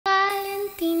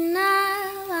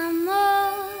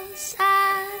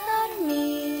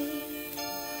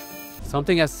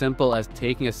Something as simple as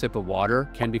taking a sip of water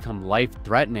can become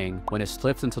life-threatening when it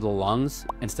slips into the lungs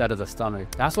instead of the stomach.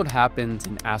 That's what happens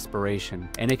in aspiration,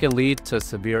 and it can lead to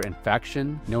severe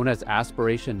infection known as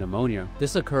aspiration pneumonia.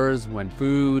 This occurs when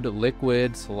food,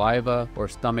 liquid, saliva, or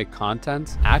stomach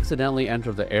contents accidentally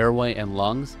enter the airway and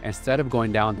lungs instead of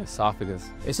going down the esophagus.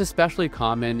 It's especially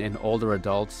common in older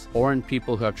adults or in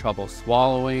people who have trouble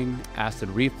swallowing, acid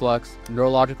reflux,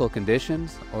 neurological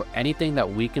conditions, or anything that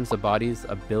weakens the body's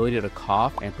ability to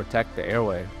cough and protect the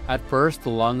airway. At first, the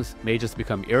lungs may just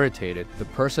become irritated. The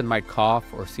person might cough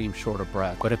or seem short of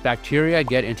breath. But if bacteria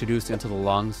get introduced into the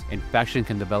lungs, infection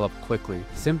can develop quickly.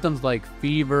 Symptoms like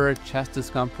fever, chest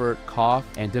discomfort, cough,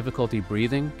 and difficulty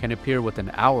breathing can appear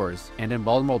within hours, and in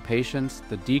vulnerable patients,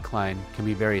 the decline can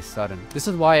be very sudden. This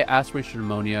is why aspiration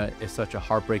pneumonia is such a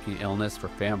heartbreaking illness for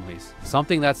families.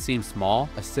 Something that seems small,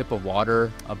 a sip of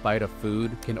water, a bite of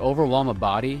food, can overwhelm a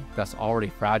body that's already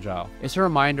fragile. It's a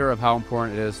reminder of how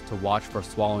important it is to watch for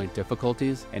swallowing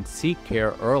difficulties and seek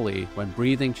care early when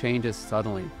breathing changes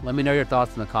suddenly. Let me know your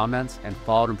thoughts in the comments and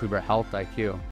follow to improve your health IQ.